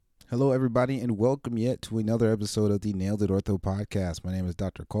Hello, everybody, and welcome yet to another episode of the Nailed It Ortho podcast. My name is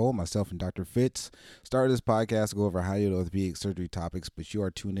Dr. Cole. Myself and Dr. Fitz started this podcast to go over high-yield orthopedic surgery topics, but you are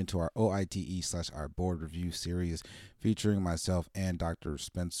tuned into our OITE/our board review series featuring myself and Dr.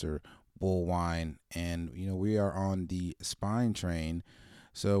 Spencer Bullwine. And, we are on the spine train.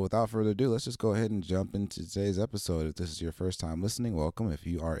 So without further ado, let's just go ahead and jump into today's episode. If this is your first time listening, welcome. If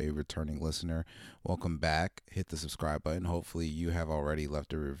you are a returning listener, welcome back. Hit the subscribe button. Hopefully you have already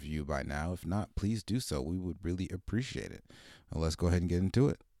left a review by now. If not, please do so. We would really appreciate it. Well, let's go ahead and get into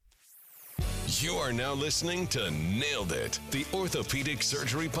it. You are now listening to Nailed It, the Orthopedic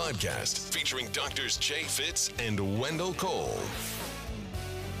Surgery Podcast, featuring Doctors Jay Fitz and Wendell Cole.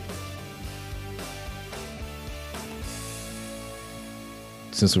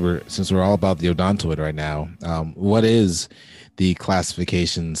 Since we're all about the odontoid right now, what is the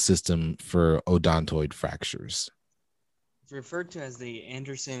classification system for odontoid fractures? It's referred to as the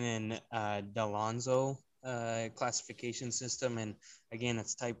Anderson and D'Alonzo classification system, and again,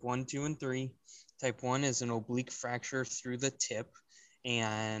 it's type 1, 2, and 3. Type 1 is an oblique fracture through the tip,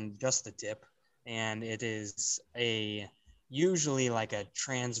 and just the tip, and it is usually like a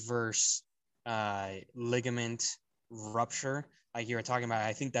transverse ligament rupture. Like you were talking about,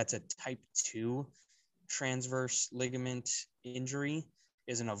 I think that's a type 2 transverse ligament injury,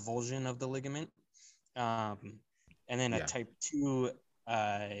 is an avulsion of the ligament. And then a type 2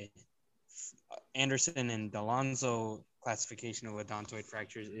 Anderson and D'Alonzo classification of odontoid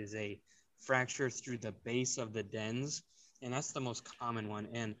fractures is a fracture through the base of the dens, and that's the most common one.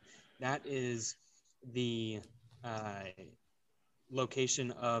 And that is the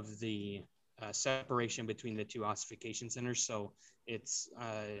location of the separation between the two ossification centers. So it's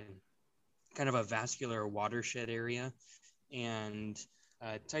kind of a vascular watershed area. And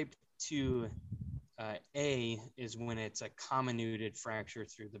type 2 A is when it's a comminuted fracture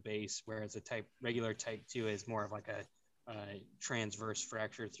through the base, whereas regular type 2 is more of like a transverse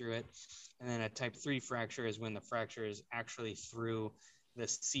fracture through it. And then a type 3 fracture is when the fracture is actually through the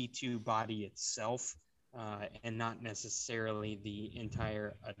C2 body itself, and not necessarily the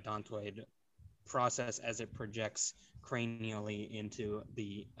entire odontoid process as it projects cranially into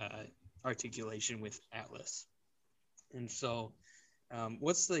the articulation with atlas. And so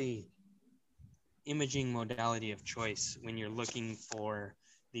what's the imaging modality of choice when you're looking for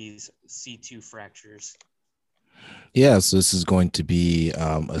these C2 fractures? Yeah, so this is going to be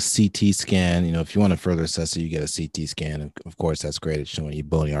a CT scan. If you want to further assess it, you get a CT scan. Of course, that's great. It's showing you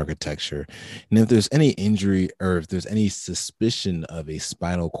bony architecture. And if there's any injury or if there's any suspicion of a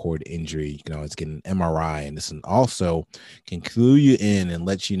spinal cord injury, you can always get an MRI. And this also can clue you in and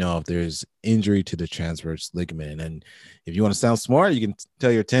let you know if there's injury to the transverse ligament. And if you want to sound smart, you can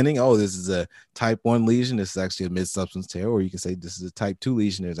tell your attending, oh, this is a type 1 lesion. This is actually a mid-substance tear. Or you can say this is a type 2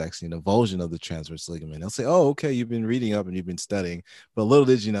 lesion. There's actually an avulsion of the transverse ligament. They'll say, oh, okay, you've been reading up and you've been studying. But little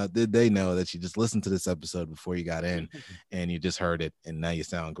did they know that you just listened to this episode before you got in and you just heard it and now you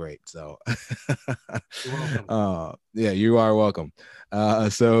sound great. So You're welcome. Yeah, you are welcome.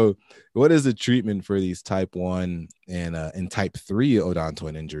 So what is the treatment for these type 1 and type 3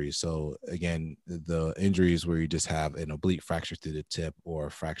 odontoid injuries? So again, the injuries where you just have an oblique fracture through the tip or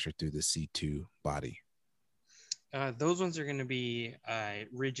a fracture through the C2 body. Those ones are going to be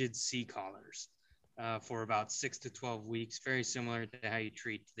rigid C collars for about 6 to 12 weeks, very similar to how you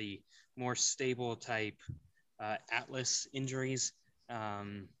treat the more stable type atlas injuries.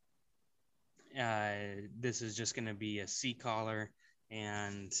 This is just going to be a C collar.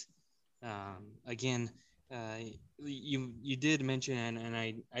 And again, you did mention, and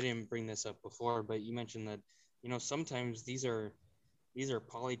I didn't bring this up before, but you mentioned that, sometimes these are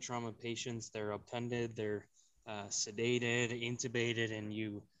polytrauma patients. They're obtunded, they're sedated, intubated, and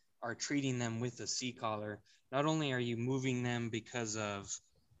you are treating them with a C collar. Not only are you moving them because of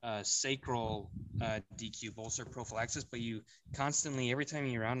sacral decube ulcer prophylaxis, but you constantly, every time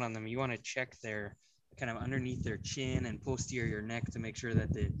you're around on them, you want to check their kind of underneath their chin and posterior neck to make sure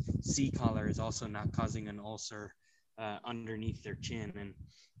that the C collar is also not causing an ulcer underneath their chin. And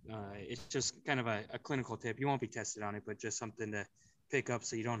it's just kind of a clinical tip. You won't be tested on it, but just something to pick up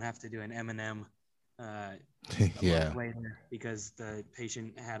so you don't have to do an M&M Yeah. later because the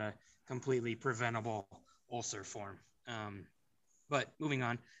patient had a completely preventable ulcer form. But moving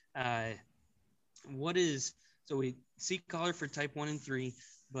on, so we C collar for type 1 and 3,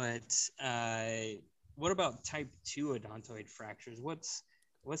 but what about type 2 odontoid fractures? What's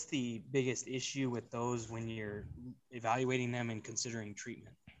the biggest issue with those when you're evaluating them and considering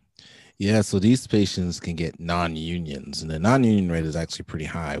treatment? Yeah, so these patients can get non-unions, and the non-union rate is actually pretty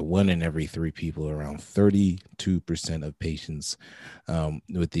high. One in every three people, around 32% of patients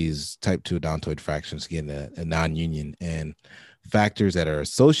with these type 2 odontoid fractures get a non-union. And factors that are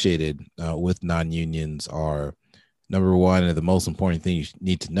associated with non-unions are, number one, and the most important thing you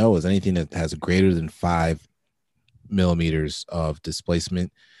need to know is anything that has a greater than 5 millimeters of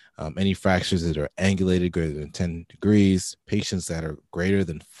displacement. Any fractures that are angulated greater than 10 degrees, patients that are greater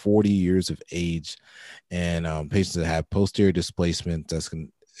than 40 years of age, and patients that have posterior displacement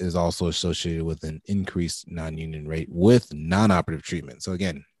is also associated with an increased non-union rate with non-operative treatment. So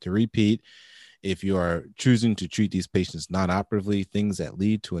again, to repeat, if you are choosing to treat these patients non-operatively, things that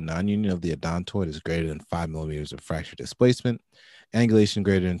lead to a non-union of the odontoid is greater than 5 millimeters of fracture displacement, angulation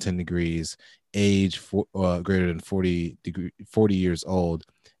greater than 10 degrees, age greater than 40 years old,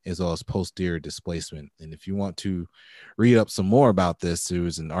 as well as posterior displacement. And if you want to read up some more about this, there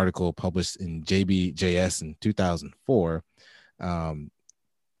was an article published in JBJS in 2004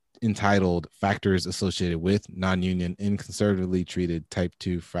 entitled Factors Associated with Non-Union in Conservatively Treated Type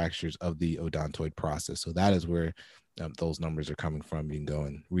 2 Fractures of the Odontoid Process. So that is where those numbers are coming from. You can go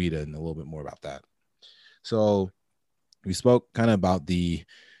and read a little bit more about that. So we spoke kind of about the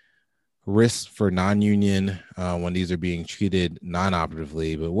risks for non-union when these are being treated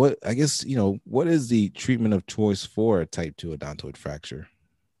non-operatively, but what is the treatment of choice for a type 2 odontoid fracture?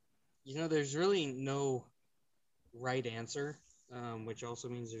 There's really no right answer, which also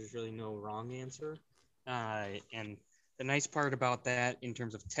means there's really no wrong answer. And the nice part about that in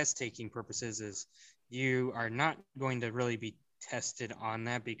terms of test taking purposes is you are not going to really be tested on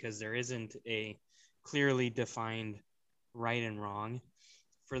that because there isn't a clearly defined right and wrong.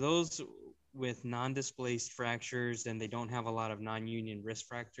 For those with non-displaced fractures and they don't have a lot of non-union risk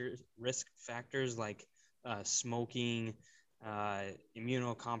factors like smoking,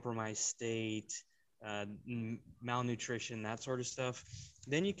 immunocompromised state, malnutrition, that sort of stuff,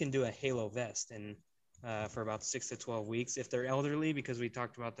 then you can do a halo vest and for about 6 to 12 weeks. If they're elderly, because we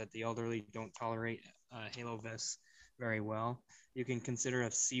talked about that the elderly don't tolerate halo vests very well, you can consider a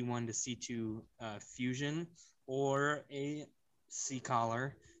C1 to C2 fusion or a C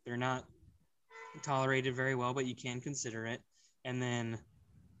collar. They're not tolerated very well, but you can consider it. And then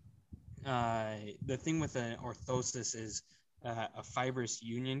the thing with an orthosis is a fibrous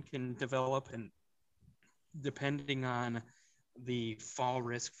union can develop, and depending on the fall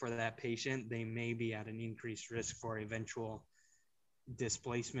risk for that patient, they may be at an increased risk for eventual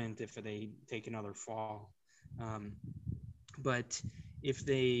displacement if they take another fall. But if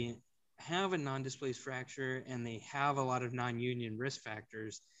they have a non-displaced fracture and they have a lot of non-union risk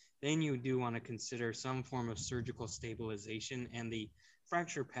factors, then you do want to consider some form of surgical stabilization, and the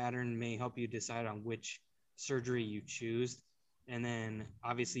fracture pattern may help you decide on which surgery you choose. And then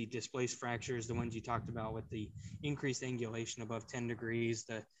obviously displaced fractures, the ones you talked about with the increased angulation above 10 degrees,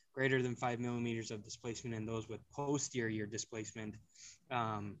 the greater than 5 millimeters of displacement, and those with posterior displacement,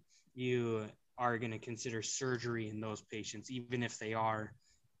 you are going to consider surgery in those patients, even if they are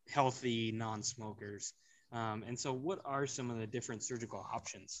healthy non-smokers. And so what are some of the different surgical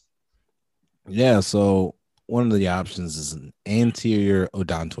options? Yeah, so one of the options is an anterior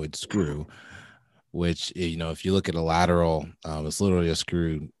odontoid screw, which, if you look at a lateral, it's literally a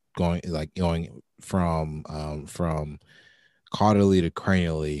screw going from caudally to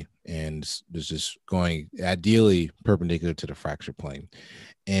cranially, and it's just going ideally perpendicular to the fracture plane.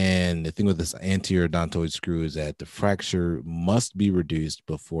 And the thing with this anterior odontoid screw is that the fracture must be reduced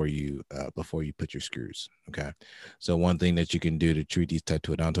before you put your screws. Okay, so one thing that you can do to treat these type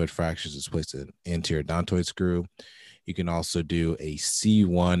 2 odontoid fractures is place an anterior odontoid screw. You can also do a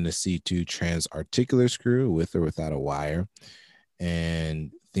C1 to C2 transarticular screw with or without a wire.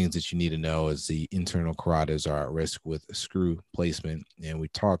 And things that you need to know is the internal carotids are at risk with screw placement. And we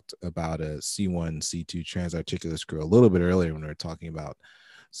talked about a C1, C2 transarticular screw a little bit earlier when we were talking about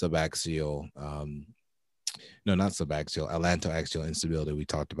subaxial, not subaxial, atlantoaxial instability. We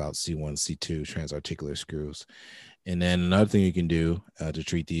talked about C1, C2 transarticular screws. And then another thing you can do to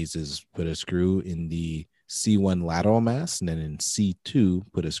treat these is put a screw in the C1 lateral mass, and then in C2,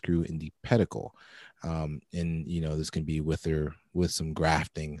 put a screw in the pedicle. And, this can be with some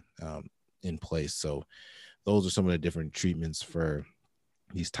grafting in place. So those are some of the different treatments for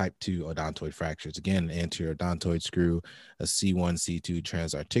these type 2 odontoid fractures. Again, an anterior odontoid screw, a C1, C2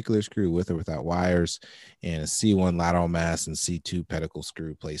 transarticular screw with or without wires, and a C1 lateral mass and C2 pedicle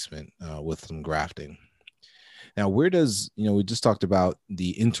screw placement with some grafting. Now, where does, we just talked about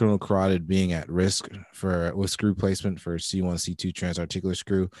the internal carotid being at risk with screw placement for C1, C2 transarticular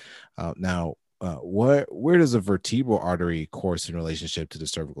screw. Now, where does a vertebral artery course in relationship to the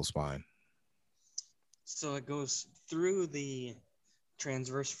cervical spine? So it goes through the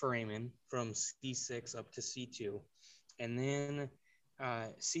transverse foramen from C6 up to C2. And then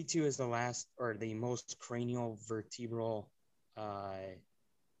C2 is the last or the most cranial vertebral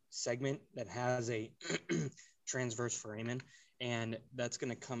segment that has a transverse foramen. And that's going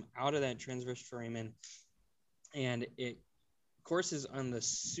to come out of that transverse foramen. And it courses on the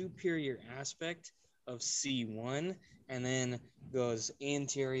superior aspect of C1 and then goes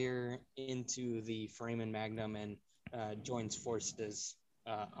anterior into the foramen magnum and joins forces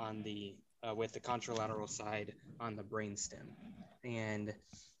on the with the contralateral side on the brainstem. And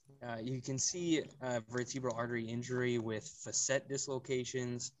you can see vertebral artery injury with facet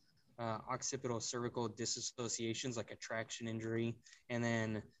dislocations, occipital cervical disassociations like a traction injury, and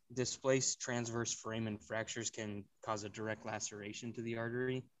then displaced transverse foramen fractures can cause a direct laceration to the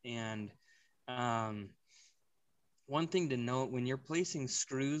artery. And one thing to note, when you're placing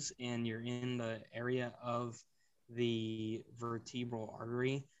screws and you're in the area of the vertebral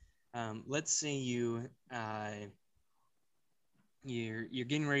artery, let's say you're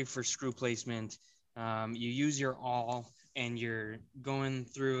getting ready for screw placement. You use your awl and you're going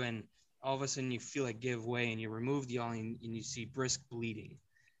through, and all of a sudden you feel it give way, and you remove the awl and you see brisk bleeding.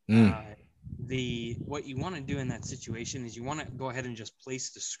 What you want to do in that situation is you want to go ahead and just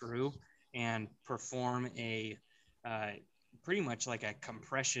place the screw and perform a pretty much like a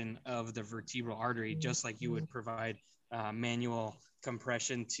compression of the vertebral artery, just like you would provide manual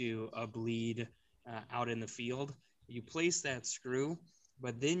compression to a bleed out in the field. You place that screw,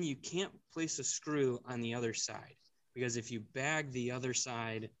 but then you can't place a screw on the other side, because if you bag the other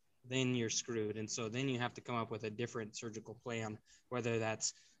side, then you're screwed. And so then you have to come up with a different surgical plan, whether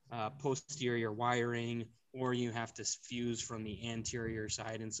that's posterior wiring or you have to fuse from the anterior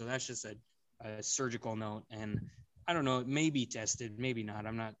side. And so that's just a surgical note. And I don't know, it may be tested, maybe not.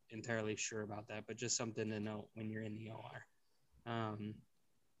 I'm not entirely sure about that, but just something to note when you're in the OR.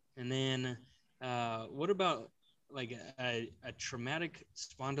 And then what about like a traumatic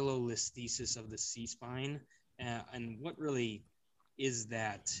spondylolisthesis of the C-spine? And what really is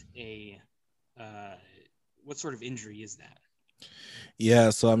that what sort of injury is that? Yeah,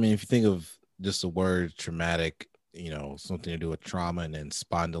 so I mean, if you think of just the word traumatic, something to do with trauma, and then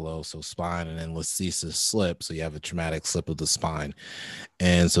spondylo, so spine, and then listhesis, slip. So you have a traumatic slip of the spine.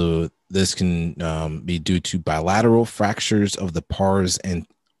 And so this can be due to bilateral fractures of the pars and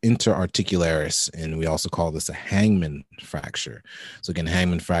interarticularis, and we also call this a hangman fracture. So again,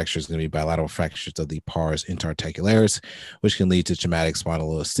 hangman fracture is going to be bilateral fractures of the pars interarticularis, which can lead to traumatic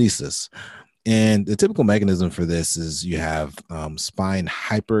spondylolisthesis. And the typical mechanism for this is you have spine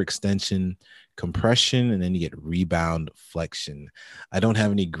hyperextension, compression, and then you get rebound flexion. I don't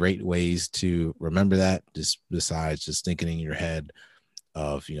have any great ways to remember that, just besides just thinking in your head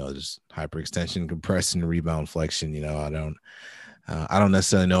of, just hyperextension, compression, rebound flexion. I don't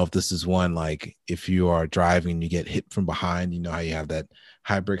necessarily know if this is one, like if you are driving, you get hit from behind, how you have that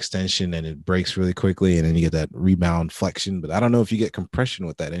hyperextension and it breaks really quickly, and then you get that rebound flexion. But I don't know if you get compression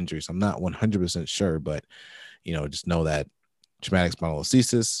with that injury. So I'm not 100% sure, but, just know that traumatic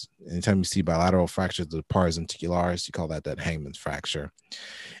spondylolisthesis, anytime you see bilateral fractures of the pars interarticularis, you call that hangman's fracture.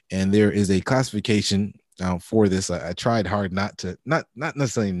 And there is a classification for this. I tried hard not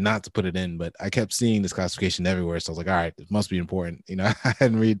necessarily not to put it in, but I kept seeing this classification everywhere. So I was like, all right, it must be important. I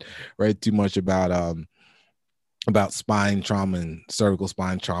hadn't read too much about spine trauma and cervical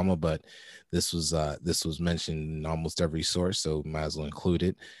spine trauma, but this was mentioned in almost every source, so might as well include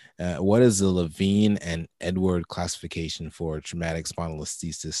it. What is the Levine and Edward classification for traumatic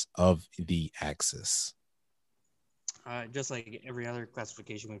spondylolisthesis of the axis? Just like every other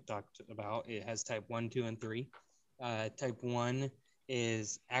classification we've talked about, it has type 1, 2, and 3. Type 1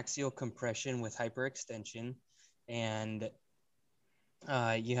 is axial compression with hyperextension, and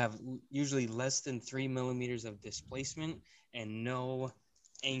you have usually less than 3 millimeters of displacement and no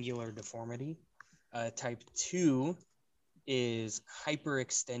angular deformity. Type 2 is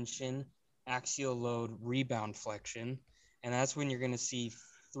hyperextension, axial load, rebound flexion, and that's when you're going to see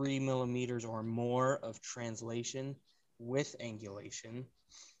 3 millimeters or more of translation with angulation.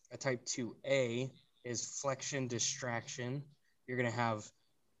 A type 2A is flexion distraction. You're going to have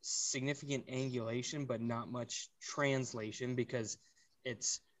significant angulation, but not much translation, because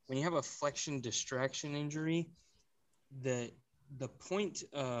it's when you have a flexion distraction injury, the point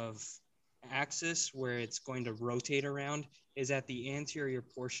of axis where it's going to rotate around is at the anterior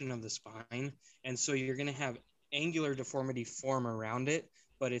portion of the spine. And so you're going to have angular deformity form around it,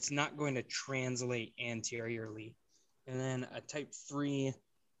 but it's not going to translate anteriorly. And then a type 3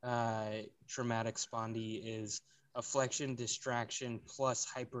 traumatic spondy is a flexion distraction plus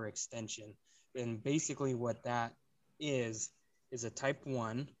hyperextension. And basically what that is a type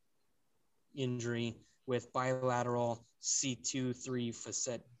 1 injury with bilateral C2-3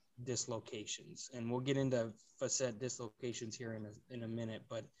 facet dislocations. And we'll get into facet dislocations here in a minute.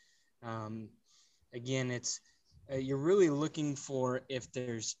 But again, it's you're really looking for if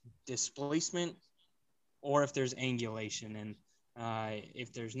there's displacement or if there's angulation. And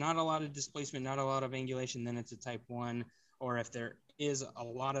if there's not a lot of displacement, not a lot of angulation, then it's a type 1. Or if there is a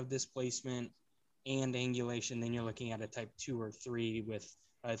lot of displacement and angulation, then you're looking at a type 2 or 3, with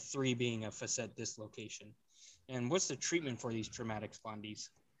 3 being a facet dislocation. And what's the treatment for these traumatic spondies?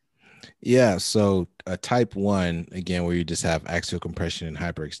 Yeah, so a type 1, again, where you just have axial compression and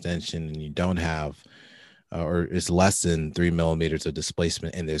hyperextension, and you don't have or it's less than 3 millimeters of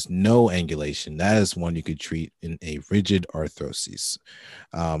displacement and there's no angulation, that is one you could treat in a rigid arthrosis.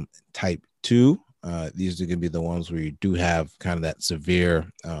 Type 2, these are going to be the ones where you do have kind of that severe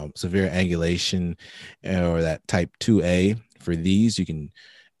angulation, or that type 2A. For these, you can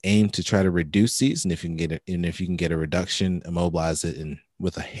aim to try to reduce these, and if you can get a reduction, immobilize it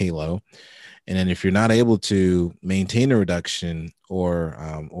with a halo. And then if you're not able to maintain a reduction,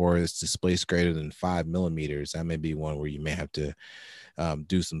 or it's displaced greater than 5 millimeters, that may be one where you may have to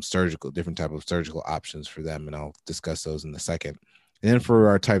do some different type of surgical options for them. And I'll discuss those in a second. And then for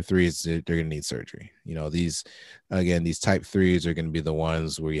our type 3s, they're going to need surgery. These type 3s are going to be the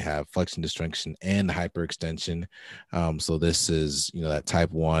ones where you have flexion distraction and hyperextension. So this is, that type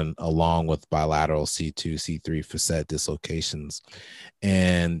 1 along with bilateral C2, C3 facet dislocations.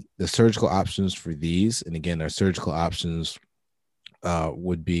 And the surgical options for these, and again, our surgical options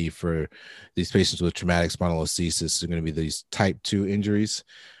would be for these patients with traumatic spondylolisthesis, are going to be these type 2 injuries.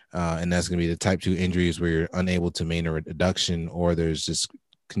 And that's going to be the type 2 injuries where you're unable to maintain a reduction, or there's just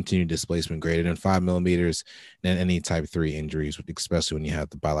continued displacement greater than 5 millimeters, and any type 3 injuries, especially when you have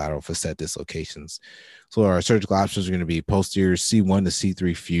the bilateral facet dislocations. So our surgical options are going to be posterior C1 to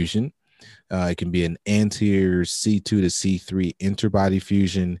C3 fusion. It can be an anterior C2 to C3 interbody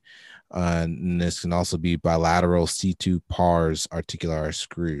fusion. And this can also be bilateral C2 pars articularis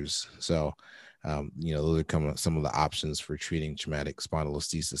screws. So, those are some of the options for treating traumatic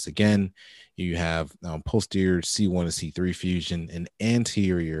spondylolisthesis. Again, you have posterior C1 to C3 fusion and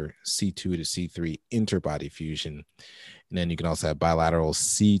anterior C2 to C3 interbody fusion. And then you can also have bilateral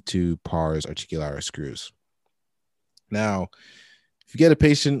C2 pars articularis screws. Now, if you get a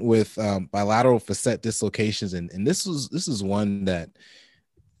patient with bilateral facet dislocations, and this is one that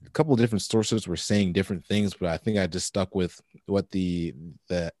a couple of different sources were saying different things, but I think I just stuck with what the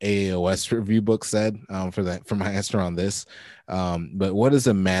AAOS review book said for my answer on this. But what is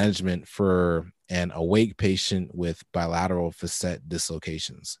a management for an awake patient with bilateral facet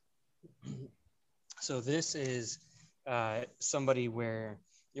dislocations? So this is somebody where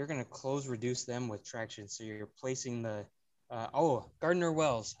you're going to reduce them with traction. So you're placing the Gardner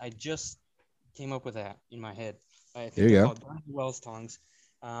Wells. I just came up with that in my head. I think they're called Gardner Wells tongs.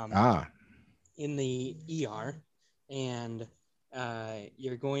 In the ER, and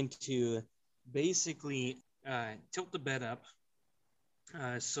you're going to basically tilt the bed up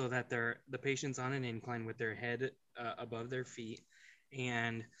so that the patient's on an incline with their head above their feet,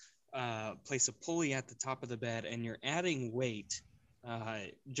 and place a pulley at the top of the bed, and you're adding weight,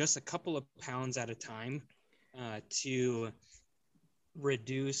 just a couple of pounds at a time, to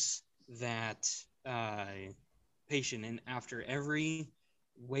reduce that patient. And after every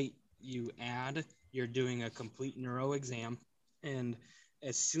weight you add, you're doing a complete neuro exam, and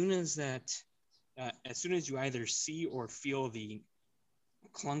as soon as you either see or feel the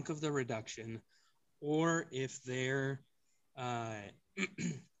clunk of the reduction, or if their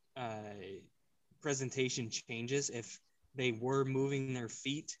presentation changes, if they were moving their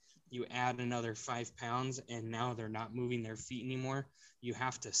feet, you add another 5 pounds and now they're not moving their feet anymore, you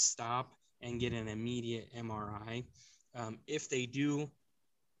have to stop and get an immediate MRI. If they do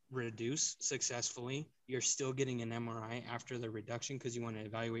reduce successfully, you're still getting an MRI after the reduction, because you want to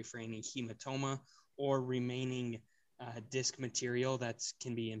evaluate for any hematoma or remaining disc material that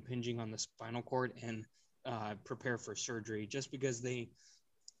can be impinging on the spinal cord, and prepare for surgery, just because they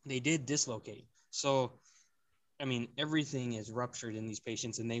did dislocate. So, I mean, everything is ruptured in these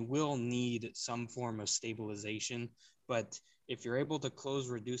patients, and they will need some form of stabilization. But if you're able to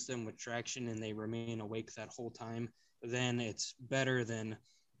reduce them with traction and they remain awake that whole time, then it's better than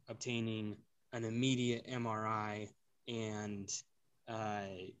obtaining an immediate MRI and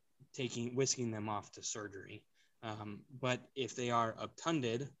whisking them off to surgery. But if they are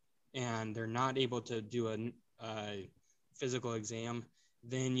obtunded and they're not able to do a physical exam,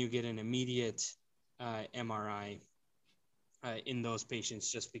 then you get an immediate MRI in those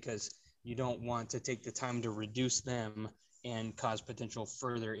patients, just because you don't want to take the time to reduce them and cause potential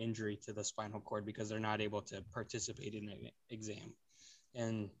further injury to the spinal cord because they're not able to participate in an exam.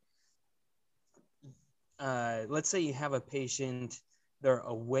 And let's say you have a patient, they're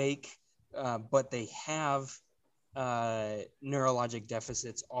awake, but they have neurologic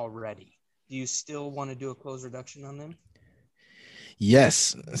deficits already. Do you still want to do a closed reduction on them?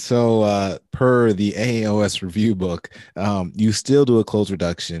 Yes. So per the AAOS review book, you still do a closed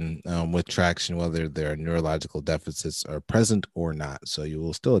reduction with traction, whether their neurological deficits are present or not. So you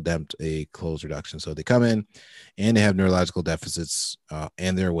will still attempt a closed reduction. So they come in and they have neurological deficits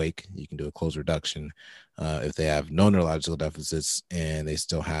and they're awake, you can do a closed reduction. If they have no neurological deficits and they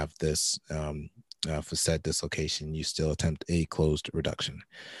still have this facet dislocation, you still attempt a closed reduction.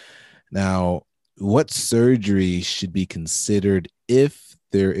 Now, what surgery should be considered if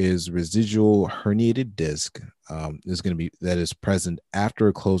there is residual herniated disc that is present after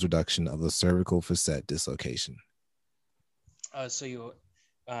a closed reduction of the cervical facet dislocation?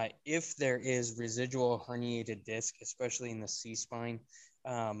 If there is residual herniated disc, especially in the C-spine,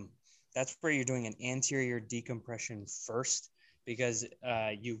 that's where you're doing an anterior decompression first, because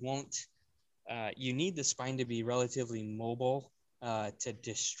you need the spine to be relatively mobile to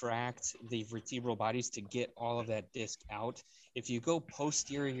distract the vertebral bodies to get all of that disc out. If you go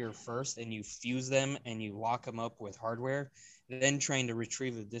posterior first and you fuse them and you lock them up with hardware, then trying to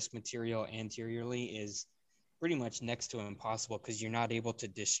retrieve the disc material anteriorly is pretty much next to impossible, because you're not able to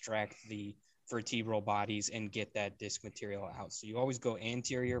distract the vertebral bodies and get that disc material out. So you always go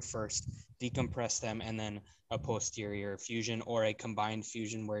anterior first, decompress them, and then a posterior fusion or a combined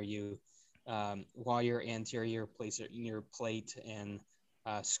fusion where you while you're anterior, place it in your plate and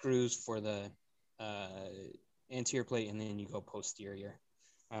screws for the anterior plate, and then you go posterior.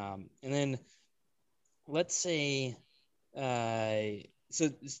 And then let's say, so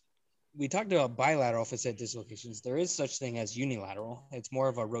we talked about bilateral facet dislocations. There is such thing as unilateral. It's more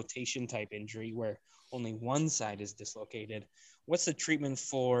of a rotation type injury where only one side is dislocated. What's the treatment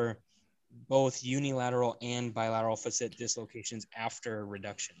for both unilateral and bilateral facet dislocations after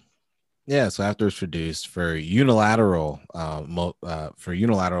reduction? Yeah, so after it's reduced for unilateral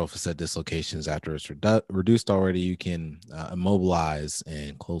facet dislocations, after it's reduced already, you can immobilize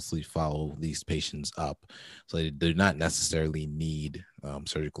and closely follow these patients up, so they do not necessarily need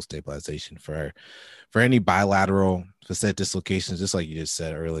surgical stabilization for any bilateral facet dislocations. Just like you just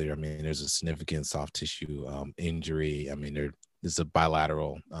said earlier, I mean, there's a significant soft tissue injury. I mean, it's a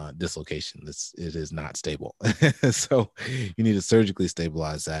bilateral dislocation. It is not stable. So you need to surgically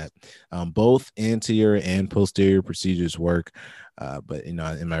stabilize that. Both anterior and posterior procedures work. But, in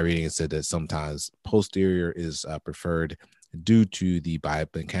my reading, it said that sometimes posterior is preferred due to the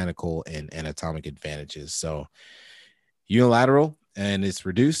biomechanical and anatomic advantages. So unilateral and it's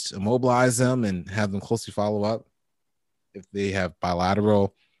reduced, immobilize them and have them closely follow up. If they have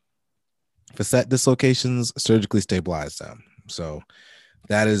bilateral facet dislocations, surgically stabilize them. So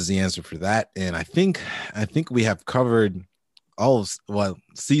that is the answer for that. And I think we have covered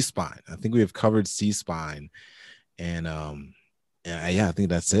C-spine. I think we have covered C-spine. And I think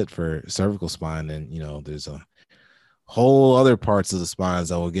that's it for cervical spine. And, there's a whole other parts of the spines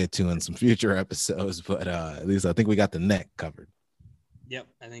that we'll get to in some future episodes. But at least I think we got the neck covered. Yep,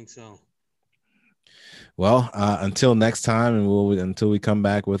 I think so. Well, until next time, and until we come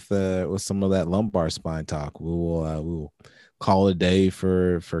back with some of that lumbar spine talk, we'll call it a day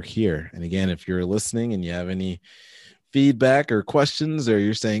for here. And again, if you're listening and you have any feedback or questions, or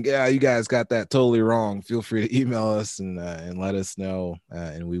you're saying, yeah, you guys got that totally wrong, feel free to email us and let us know,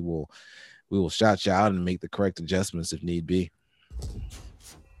 and we will shout you out and make the correct adjustments if need be.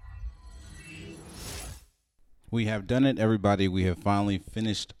 We have done it, everybody. We have finally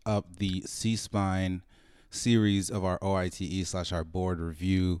finished up the C-spine series of our OITE/our board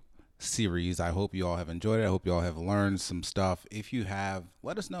review series. I hope you all have enjoyed it. I hope you all have learned some stuff. If you have,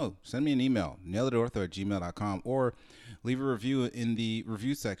 let us know. Send me an email, nailedortho@gmail.com, or leave a review in the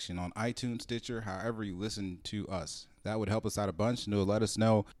review section on iTunes, Stitcher, however you listen to us. That would help us out a bunch, and it will let us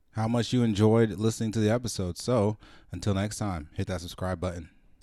know how much you enjoyed listening to the episode. So until next time, hit that subscribe button.